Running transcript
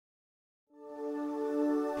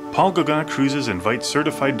Paul Gauguin Cruises invites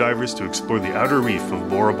certified divers to explore the outer reef of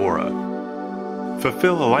Bora Bora.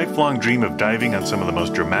 Fulfill a lifelong dream of diving on some of the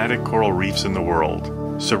most dramatic coral reefs in the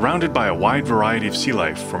world, surrounded by a wide variety of sea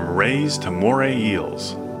life from rays to moray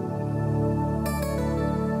eels.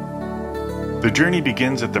 The journey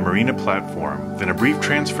begins at the marina platform, then a brief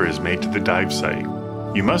transfer is made to the dive site.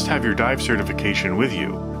 You must have your dive certification with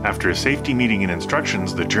you. After a safety meeting and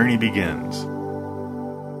instructions, the journey begins.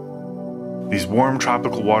 These warm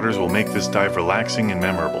tropical waters will make this dive relaxing and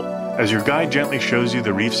memorable, as your guide gently shows you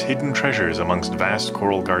the reef's hidden treasures amongst vast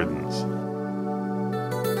coral gardens.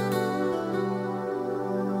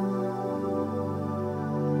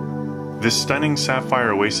 This stunning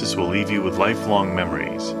sapphire oasis will leave you with lifelong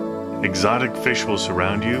memories. Exotic fish will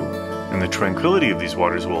surround you, and the tranquility of these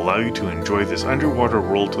waters will allow you to enjoy this underwater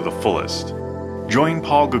world to the fullest. Join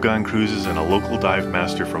Paul Gauguin Cruises and a local dive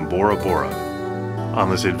master from Bora Bora on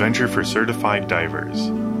this adventure for certified divers,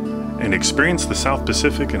 and experience the South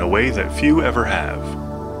Pacific in a way that few ever have.